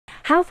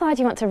How far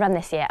do you want to run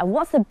this year, and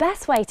what's the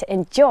best way to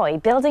enjoy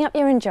building up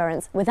your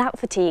endurance without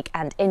fatigue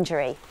and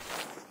injury?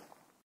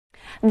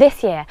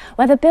 This year,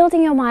 whether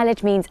building your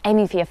mileage means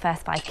aiming for your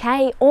first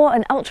 5K or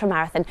an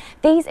ultramarathon,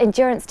 these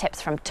endurance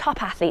tips from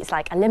top athletes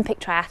like Olympic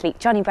triathlete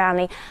Jonny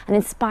Brownlee and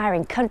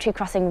inspiring country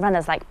crossing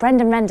runners like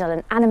Brenden,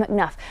 Rendall and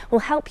McNuff will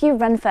help you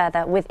run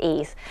further with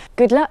ease.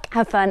 Good luck,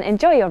 have fun,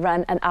 enjoy your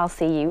run, and I'll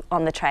see you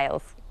on the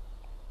trails.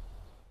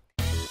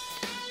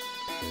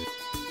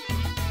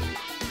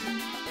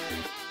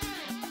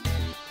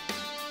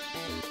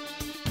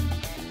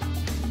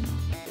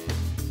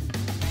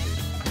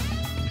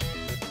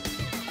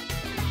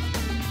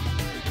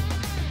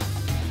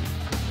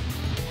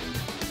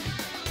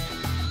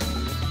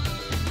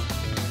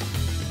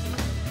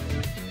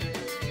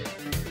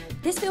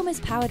 This film is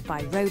powered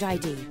by Road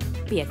ID.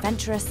 Be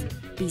adventurous,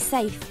 be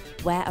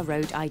safe, wear a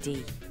Road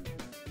ID.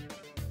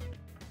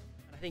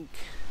 I think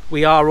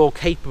we are all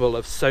capable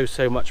of so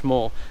much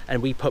more,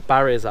 and we put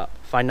barriers up.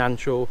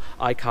 Financial,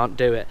 I can't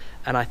do it.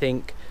 And I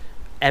think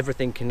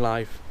everything in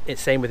life,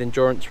 it's same with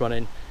endurance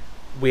running,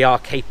 we are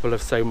capable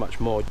of so much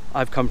more.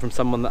 I've come from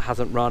someone that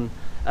hasn't run.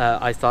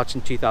 I started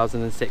in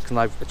 2006 and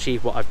I've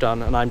achieved what I've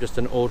done, and I'm just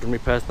an ordinary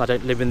person. I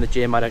don't live in the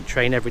gym, I don't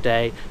train every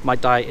day, my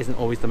diet isn't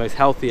always the most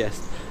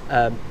healthiest.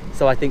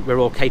 So I think we're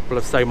all capable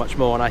of so much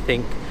more, and I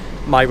think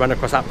my run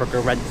across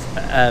Africa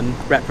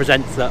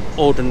represents that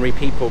ordinary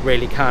people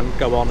really can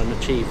go on and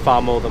achieve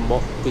far more than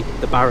what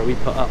the barrier we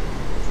put up.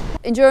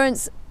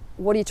 Endurance,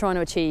 what are you trying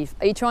to achieve?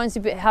 Are you trying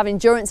to have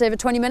endurance over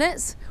 20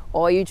 minutes,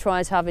 or are you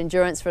trying to have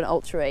endurance for an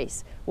ultra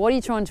race? What are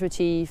you trying to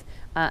achieve,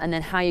 and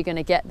then how are you going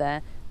to get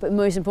there? But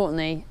most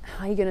importantly,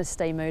 how are you going to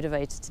stay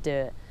motivated to do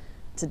it?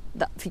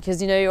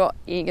 Because you know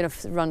you ain't going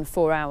to run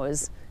 4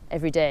 hours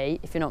every day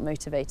if you're not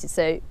motivated.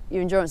 So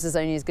your endurance is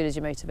only as good as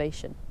your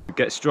motivation.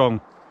 Get strong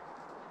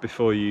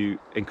before you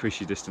increase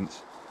your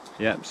distance.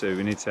 Yeah, so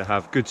we need to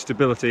have good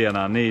stability on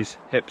our knees,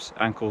 hips,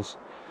 ankles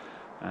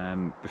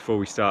before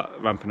we start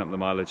ramping up the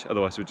mileage.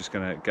 Otherwise we're just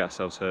going to get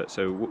ourselves hurt.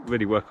 So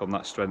really work on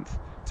that strength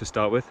to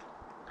start with.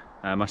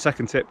 My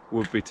second tip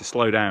would be to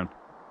slow down.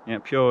 Yeah,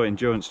 pure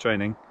endurance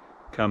training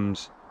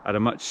comes at a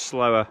much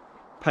slower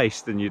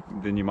pace than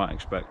you might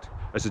expect.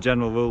 As a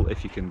general rule,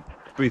 if you can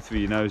breathe through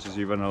your nose as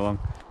you run along,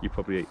 you're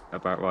probably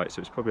about right. So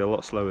it's probably a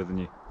lot slower than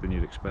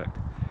you'd expect.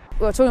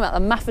 We're talking about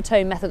the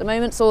Maffetone method at the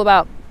moment. It's all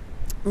about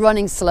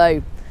running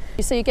slow.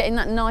 So you're getting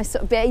that nice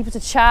sort of be able to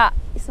chat.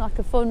 It's like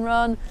a fun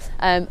run,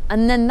 and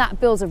then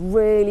that builds a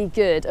really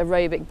good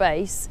aerobic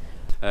base.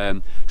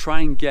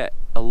 Try and get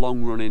a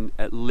long run in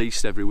at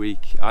least every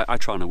week. I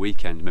try on a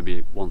weekend,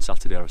 maybe one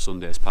Saturday or a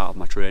Sunday as part of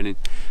my training,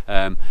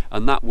 and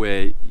that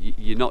way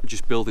you're not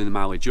just building the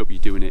mileage up, you're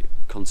doing it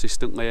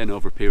consistently and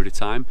over a period of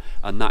time,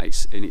 and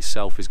that in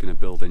itself is going to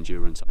build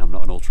endurance. I'm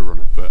not an ultra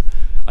runner, but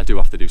I do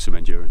have to do some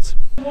endurance.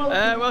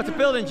 Well, to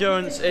build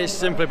endurance is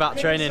simply about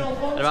training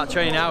and about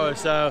training hours.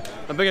 So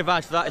my big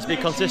advice for that is be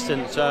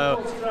consistent.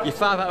 So you're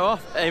far better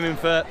off aiming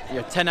for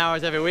 10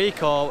 hours every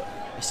week or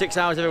 6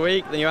 hours every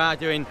week than you are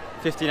doing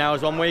 15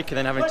 hours one week and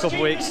then having a couple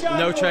of weeks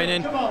no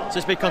training. So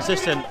just be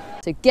consistent.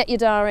 So get your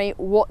diary,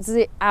 what does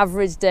the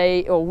average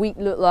day or week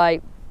look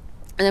like,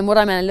 and then what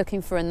I'm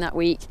looking for in that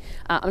week.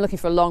 I'm looking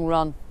for a long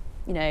run,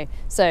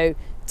 so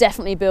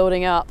definitely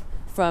building up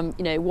from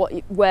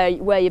where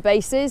your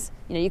base is.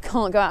 You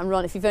can't go out and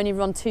run, if you've only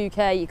run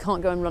 2K, you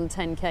can't go and run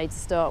 10K to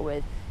start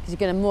with, because you're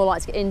going to more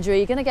likely to get injury,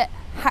 you're going to get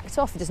hacked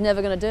off, you're just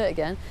never going to do it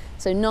again.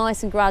 So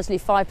nice and gradually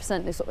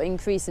 5% sort of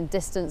increase in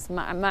distance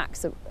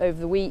max over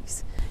the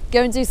weeks.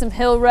 Go and do some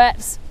hill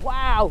reps,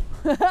 wow!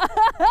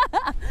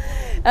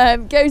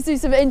 Go do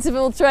some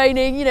interval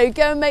training,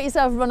 go and make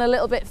yourself run a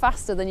little bit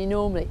faster than you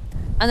normally.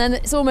 And then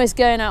it's almost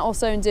going out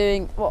also and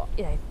doing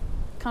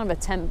kind of a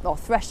temp or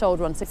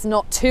threshold run, so it's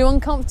not too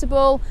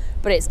uncomfortable,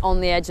 but it's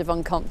on the edge of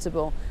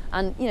uncomfortable.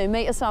 And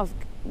make yourself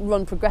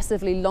run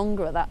progressively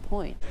longer at that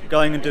point.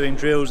 Going and doing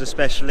drills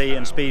especially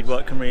and speed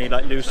work can really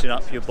loosen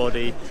up your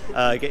body,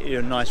 get you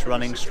a nice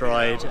running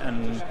stride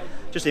and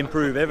just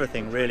improve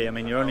everything really. I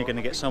mean, you're only going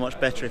to get so much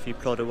better if you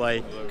plod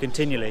away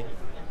continually,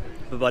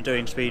 but by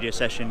doing speedier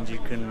sessions you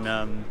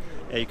can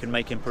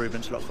make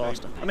improvements a lot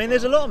faster. I mean,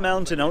 there's a lot of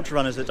mountain ultra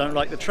runners that don't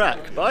like the track,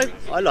 but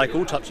I like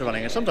all types of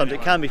running, and sometimes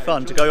it can be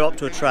fun to go up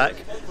to a track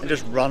and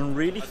just run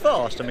really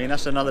fast. I mean,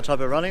 that's another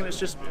type of running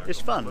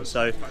it's fun.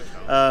 So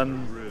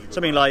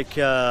something like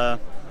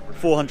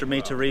 400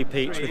 metre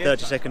repeats with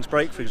 30 seconds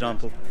break, for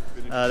example.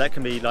 That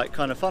can be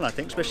kind of fun, I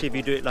think, especially if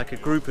you do it like a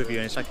group of you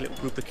and it's like a little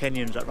group of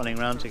Kenyans running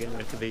around together.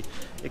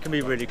 It can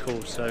be really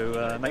cool.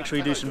 So make sure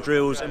you do some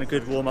drills and a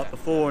good warm up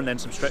before, and then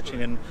some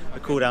stretching and a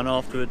cool down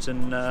afterwards,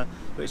 and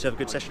put yourself a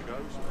good session.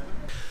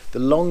 The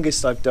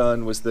longest I've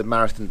done was the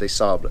Marathon des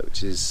Sables,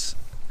 which is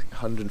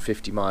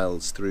 150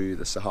 miles through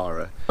the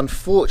Sahara.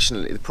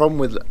 Unfortunately, the problem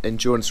with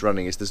endurance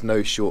running is there's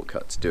no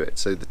shortcut to do it.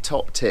 So the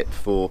top tip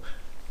for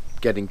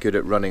getting good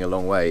at running a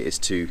long way is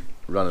to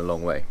run a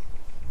long way.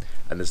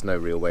 And there's no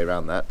real way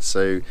around that.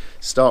 So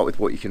start with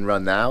what you can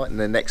run now, and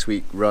then next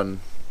week run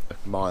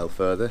a mile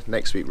further,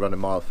 next week run a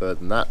mile further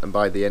than that, and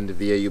by the end of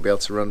the year you'll be able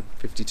to run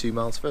 52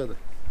 miles further.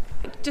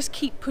 just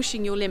keep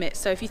pushing your limits.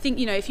 So if you think,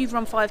 you know, if you've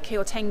run 5k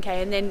or 10k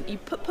and then you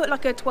put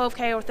like a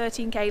 12k or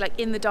 13k like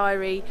in the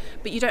diary,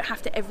 but you don't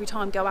have to every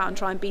time go out and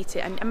try and beat it,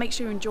 and make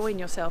sure you're enjoying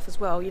yourself as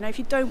well. You know, if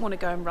you don't want to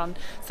go and run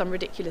some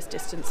ridiculous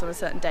distance on a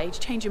certain day,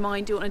 just change your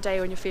mind, do it on a day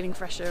when you're feeling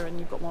fresher and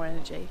you've got more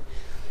energy.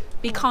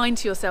 Be kind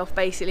to yourself,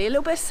 basically. A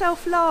little bit of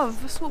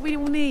self-love, that's what we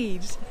all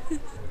need.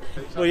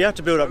 Well, you have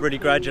to build up really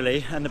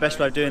gradually, and the best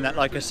way of doing that,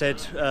 like I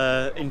said,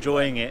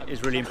 enjoying it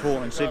is really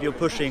important. So if you're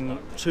pushing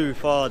too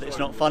far that it's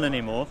not fun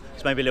anymore,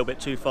 it's maybe a little bit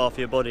too far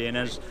for your body, and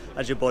as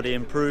your body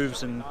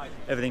improves and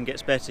everything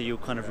gets better, you'll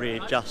kind of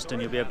readjust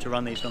and you'll be able to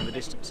run these longer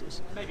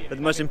distances. But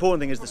the most important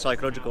thing is the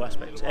psychological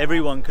aspect.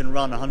 Everyone can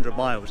run 100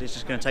 miles, it's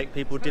just going to take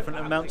people different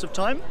amounts of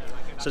time.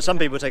 So some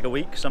people take a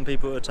week, some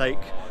people will take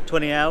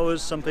 20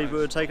 hours, some people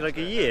will take like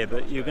a year,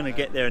 but you're going to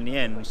get there in the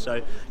end.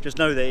 So just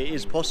know that it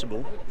is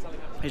possible.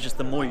 It's just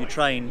the more you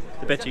train,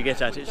 the better you get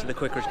at it, so the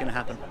quicker it's going to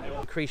happen.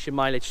 Increase your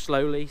mileage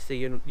slowly, so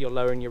you're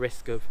lowering your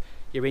risk of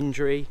your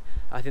injury.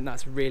 I think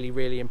that's really,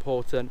 really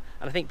important.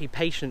 And I think be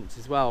patient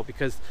as well,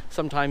 because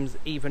sometimes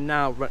even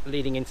now,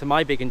 leading into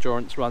my big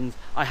endurance runs,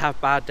 I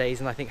have bad days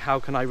and I think, how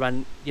can I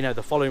run, you know,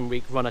 the following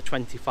week run a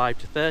 25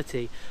 to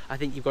 30? I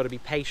think you've got to be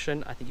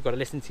patient. I think you've got to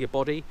listen to your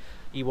body.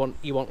 You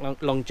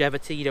want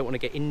longevity, you don't want to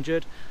get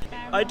injured.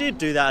 I did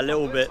do that a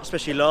little bit,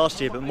 especially last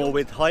year, but more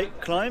with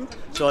height climb.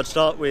 So I'd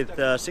start with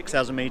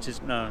 6,000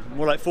 metres, no,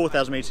 more like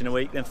 4,000 metres in a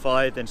week, then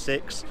 5, then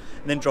 6,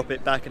 and then drop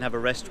it back and have a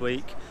rest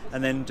week,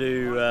 and then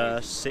do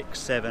 6,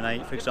 7,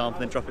 8, for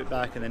example, then drop it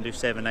back and then do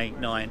 7, 8,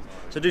 9.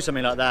 So do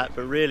something like that,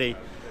 but really,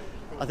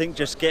 I think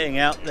just getting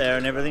out there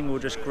and everything will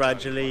just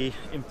gradually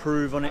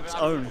improve on its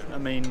own. I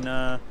mean,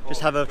 just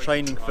have a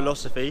training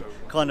philosophy,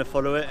 kind of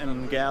follow it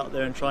and get out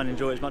there and try and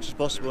enjoy it as much as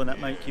possible, and that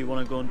make you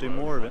want to go and do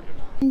more of it.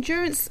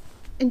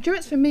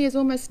 Endurance for me is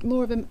almost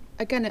more of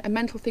a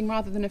mental thing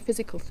rather than a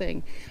physical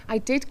thing. I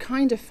did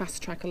kind of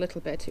fast track a little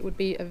bit. It would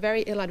be a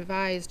very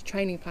ill-advised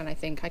training plan, I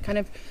think. I kind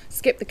of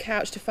skipped the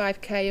couch to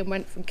 5k and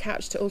went from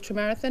couch to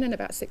ultramarathon in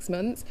about 6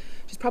 months,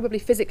 which is probably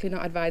physically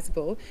not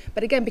advisable.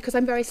 But again, because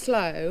I'm very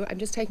slow, I'm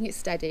just taking it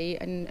steady,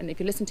 and if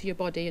you listen to your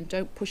body and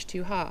don't push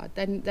too hard,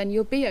 then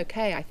you'll be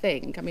okay, I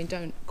think. I mean,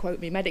 don't quote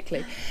me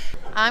medically.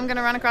 I'm going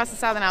to run across the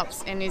Southern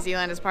Alps in New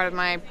Zealand as part of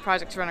my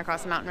project to run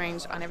across the mountain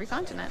range on every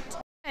continent.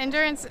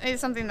 Endurance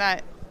is something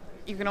that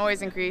you can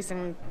always increase,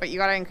 but you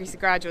got to increase it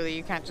gradually.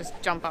 You can't just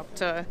jump up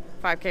to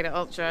 5k to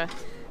ultra.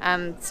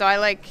 So I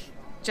like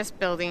just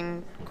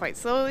building quite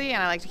slowly,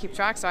 and I like to keep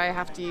track. So I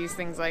have to use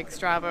things like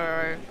Strava,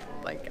 or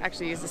like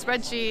actually use the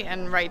spreadsheet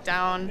and write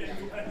down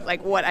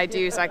like what I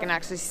do, so I can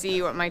actually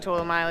see what my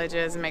total mileage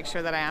is and make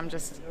sure that I am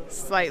just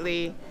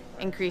slightly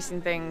increasing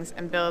things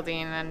and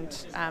building.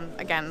 And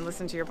again,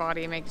 listen to your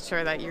body, make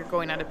sure that you're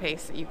going at a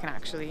pace that you can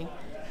actually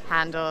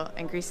handle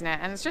increasing it.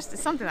 And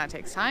it's something that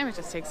takes time. It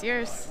just takes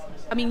years.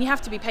 I mean, you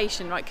have to be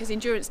patient, right? Because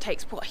endurance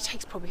takes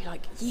probably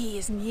like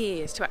years and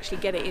years to actually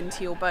get it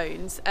into your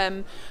bones.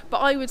 But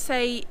I would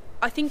say,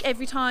 I think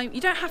every time, you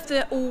don't have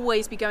to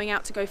always be going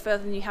out to go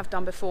further than you have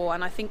done before.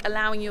 And I think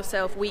allowing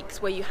yourself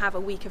weeks where you have a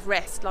week of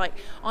rest, like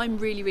I'm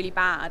really, really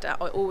bad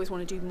at, I always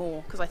want to do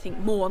more, because I think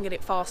more, I'm going to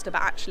get faster.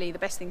 But actually the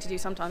best thing to do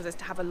sometimes is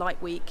to have a light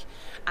week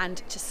and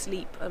to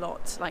sleep a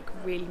lot, like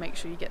really make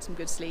sure you get some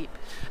good sleep.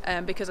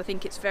 Because I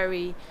think it's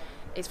very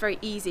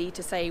easy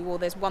to say, well,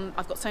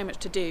 I've got so much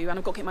to do and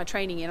I've got to get my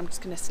training in, I'm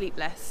just going to sleep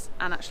less.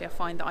 And actually I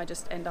find that I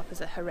just end up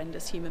as a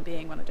horrendous human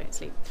being when I don't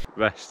sleep.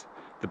 Rest.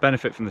 The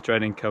benefit from the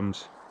training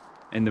comes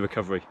in the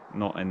recovery,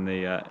 not in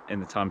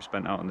the time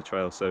spent out on the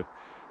trail. So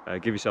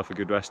give yourself a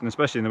good rest, and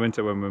especially in the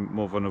winter when we're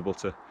more vulnerable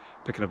to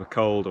picking up a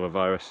cold or a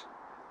virus,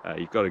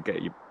 you've got to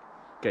get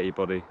your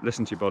body,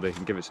 listen to your body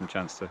and give it some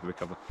chance to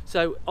recover.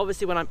 So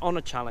obviously when I'm on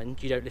a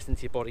challenge, you don't listen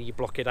to your body, you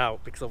block it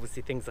out, because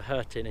obviously things are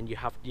hurting and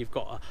you've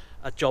got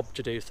a job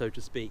to do, so to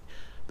speak.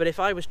 But if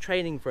I was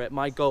training for it,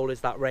 my goal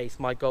is that race,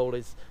 my goal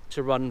is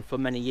to run for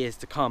many years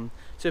to come.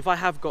 So if I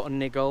have got a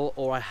niggle,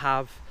 or I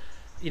have,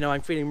 you know,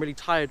 I'm feeling really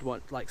tired,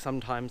 like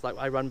sometimes, like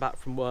I run back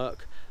from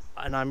work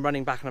and I'm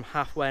running back and I'm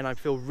halfway and I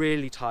feel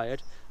really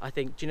tired, I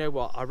think, do you know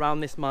what, I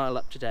round this mile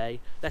up today,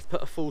 let's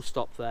put a full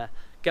stop there,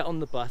 get on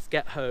the bus,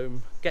 get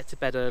home, get to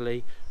bed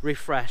early,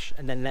 refresh,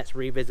 and then let's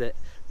revisit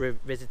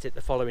it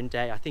the following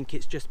day. I think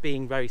it's just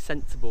being very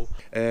sensible.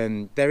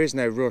 There is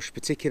no rush,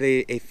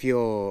 particularly if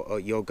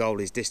your goal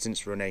is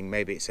distance running.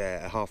 Maybe it's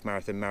a half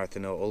marathon,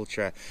 marathon or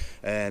ultra.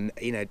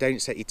 You know,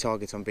 don't set your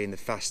target on being the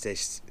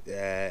fastest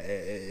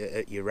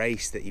at your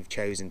race that you've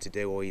chosen to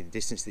do, or the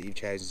distance that you've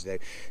chosen to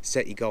do.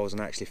 Set your goals on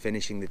actually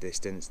finishing the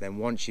distance. Then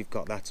once you've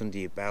got that under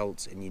your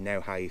belt and you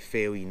know how you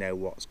feel, you know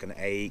what's going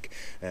to ache,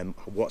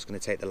 what's going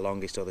to take the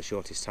longest or the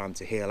shortest time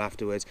to heal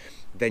afterwards,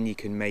 then you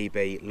can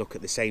maybe look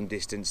at the same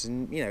distance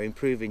and, you know,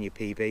 improving your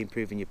PB,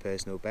 improving your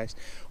personal best.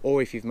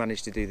 Or if you've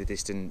managed to do the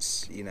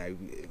distance, you know,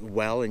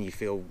 well, and you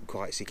feel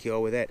quite secure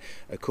with it,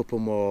 a couple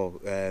more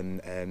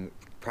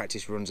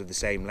practice runs of the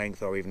same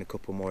length or even a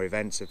couple more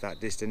events of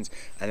that distance,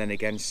 and then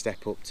again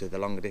step up to the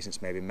longer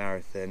distance, maybe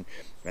marathon,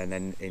 and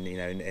then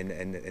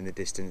in the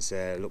distance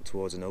look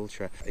towards an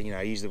ultra. You know,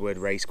 I use the word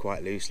race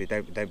quite loosely.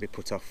 Don't be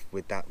put off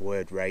with that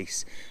word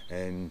race.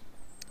 You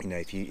know,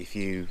 if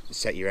you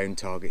set your own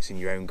targets and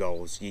your own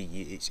goals,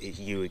 it's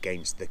you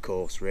against the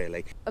course,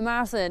 really. A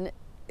marathon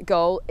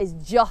goal is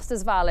just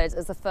as valid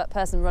as the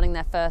person running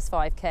their first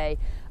 5k.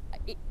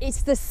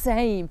 It's the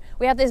same.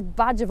 We have this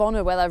badge of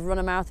honour where they've run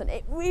a marathon.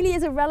 It really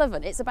is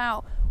irrelevant. It's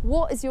about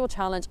what is your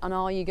challenge and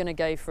are you going to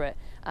go for it?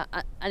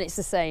 And it's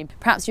the same.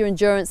 Perhaps your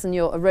endurance and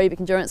your aerobic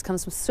endurance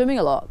comes from swimming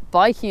a lot,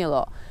 biking a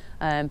lot.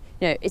 You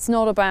know, it's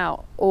not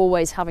about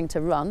always having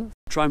to run.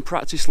 Try and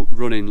practice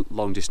running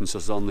long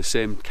distances on the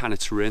same kind of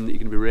terrain that you're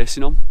going to be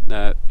racing on.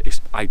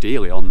 It's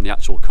ideally on the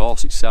actual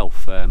course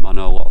itself. I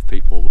know a lot of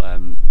people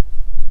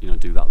you know,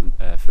 do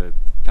that for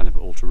kind of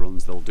ultra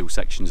runs. They'll do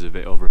sections of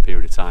it over a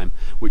period of time,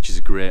 which is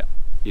a great,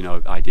 you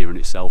know, idea in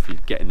itself. You're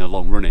getting the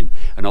long running,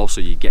 and also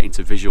you're getting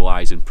to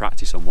visualise and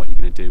practice on what you're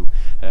going to do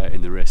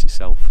in the race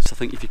itself. So I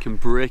think if you can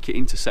break it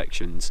into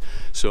sections,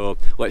 so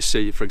let's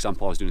say for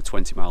example I was doing a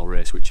 20-mile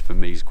race, which for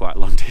me is quite a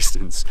long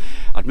distance,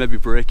 I'd maybe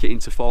break it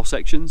into 4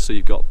 sections, so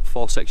you've got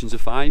 4 sections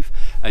of 5,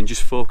 and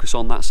just focus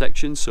on that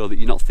section so that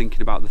you're not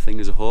thinking about the thing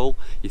as a whole,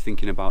 you're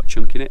thinking about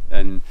chunking it,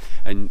 and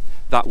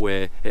that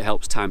way it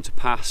helps time to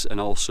pass, and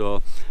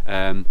also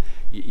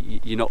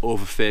you're not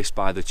overfaced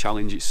by the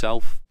challenge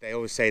itself. They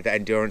always say that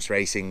endurance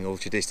racing,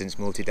 ultra distance,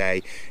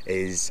 multi-day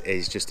is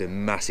just a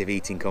massive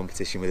eating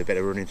competition with a bit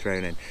of running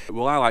thrown in.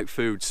 Well, I like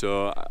food,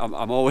 so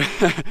I'm always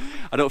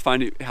I don't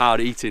find it hard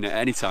eating at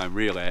any time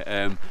really.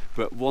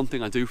 But one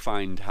thing I do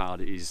find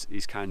hard is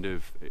kind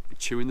of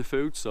chewing the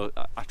food. So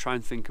I try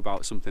and think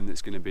about something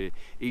that's going to be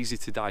easy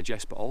to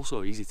digest, but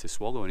also easy to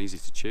swallow and easy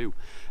to chew.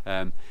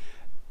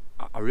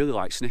 I really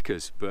like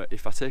Snickers, but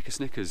if I take a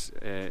Snickers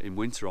in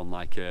winter on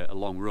like a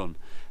long run,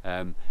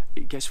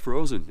 it gets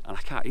frozen and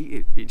I can't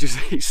eat it.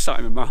 It's sat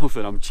in my mouth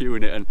and I'm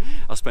chewing it, and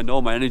I spend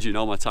all my energy and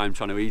all my time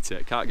trying to eat it.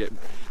 I can't get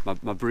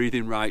my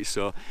breathing right,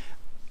 so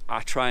I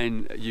try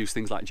and use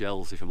things like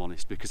gels, if I'm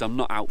honest, because I'm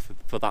not out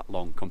for that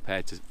long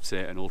compared to,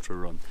 say, an ultra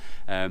run.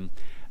 And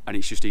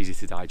it's just easy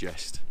to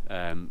digest.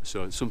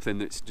 So something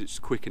that's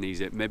just quick and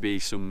easy, maybe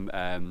some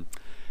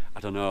I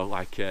don't know,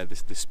 like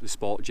the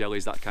sport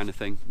jellies, that kind of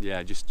thing.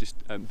 Yeah, just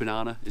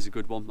banana is a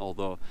good one,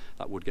 although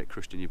that would get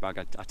crushed in your bag.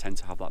 I tend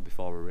to have that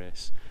before a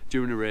race.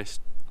 During a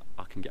race,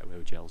 I can get away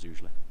with gels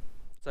usually.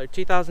 So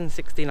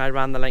 2016 I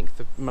ran the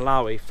length of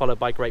Malawi, followed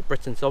by Great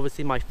Britain, so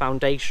obviously my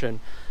foundation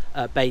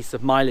base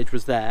of mileage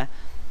was there,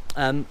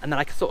 and then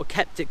I sort of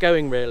kept it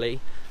going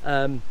really,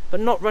 but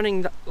not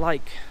running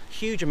like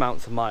huge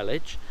amounts of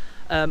mileage.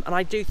 And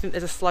I do think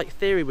there's a slight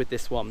theory with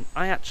this one.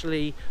 I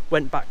actually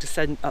went back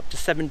to up to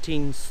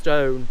 17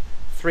 stone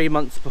 3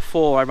 months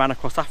before I ran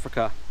across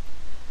Africa.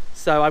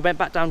 So I went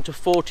back down to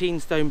 14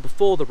 stone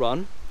before the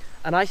run,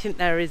 and I think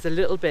there is a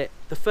little bit,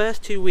 the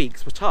first 2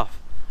 weeks were tough.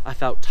 I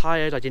felt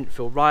tired, I didn't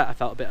feel right, I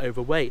felt a bit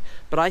overweight.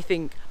 But I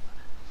think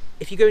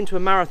if you go into a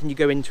marathon, you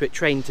go into it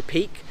trained to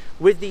peak.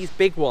 With these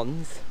big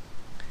ones,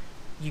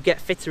 you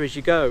get fitter as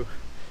you go.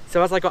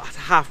 So as I got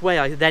halfway,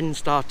 I then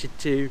started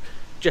to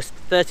just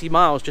 30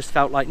 miles just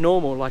felt like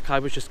normal, like I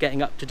was just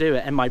getting up to do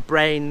it, and my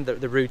brain,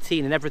 the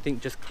routine and everything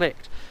just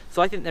clicked.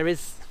 So I think there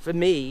is, for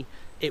me,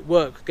 it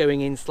works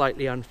going in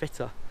slightly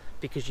unfitter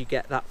because you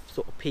get that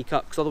sort of peak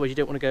up, because otherwise you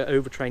don't want to go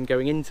overtrained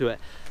going into it.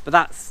 But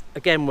that's,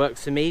 again,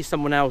 works for me.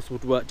 Someone else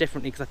would work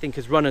differently, because I think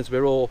as runners we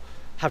all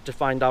have to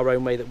find our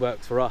own way that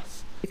works for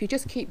us. If you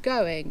just keep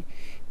going,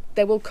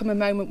 there will come a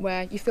moment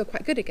where you feel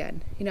quite good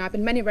again. You know, I've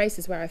been many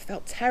races where I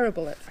felt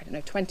terrible at, I don't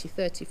know, 20,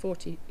 30,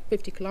 40,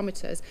 50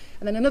 kilometres,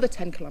 and then another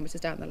 10 kilometres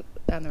down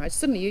the road.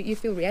 Suddenly you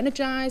feel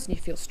re-energised and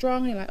you feel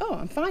strong, and you're like, oh,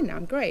 I'm fine now,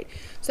 I'm great.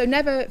 So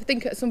never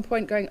think at some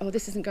point going, oh,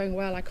 this isn't going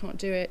well, I can't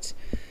do it.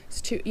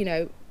 It's too, you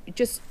know,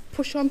 just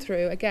push on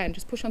through, again,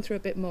 just push on through a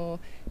bit more,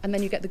 and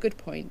then you get the good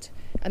point.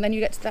 And then you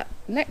get to that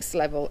next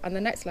level and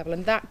the next level,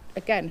 and that,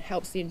 again,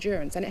 helps the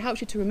endurance. And it helps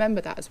you to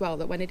remember that as well,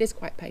 that when it is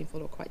quite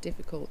painful or quite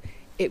difficult,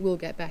 it will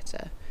get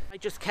better. I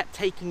just kept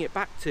taking it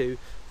back to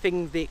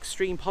the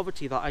extreme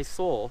poverty that I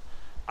saw.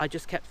 I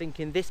just kept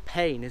thinking, this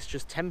pain is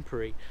just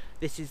temporary.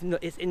 This is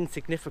not, it's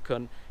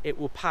insignificant. It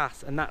will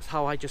pass, and that's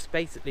how I just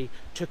basically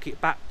took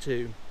it back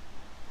to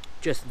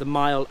just the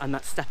mile and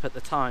that step at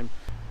the time.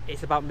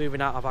 It's about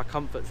moving out of our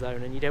comfort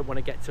zone, and you don't want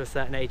to get to a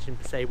certain age and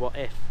say what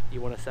if.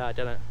 You want to say, I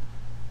don't know.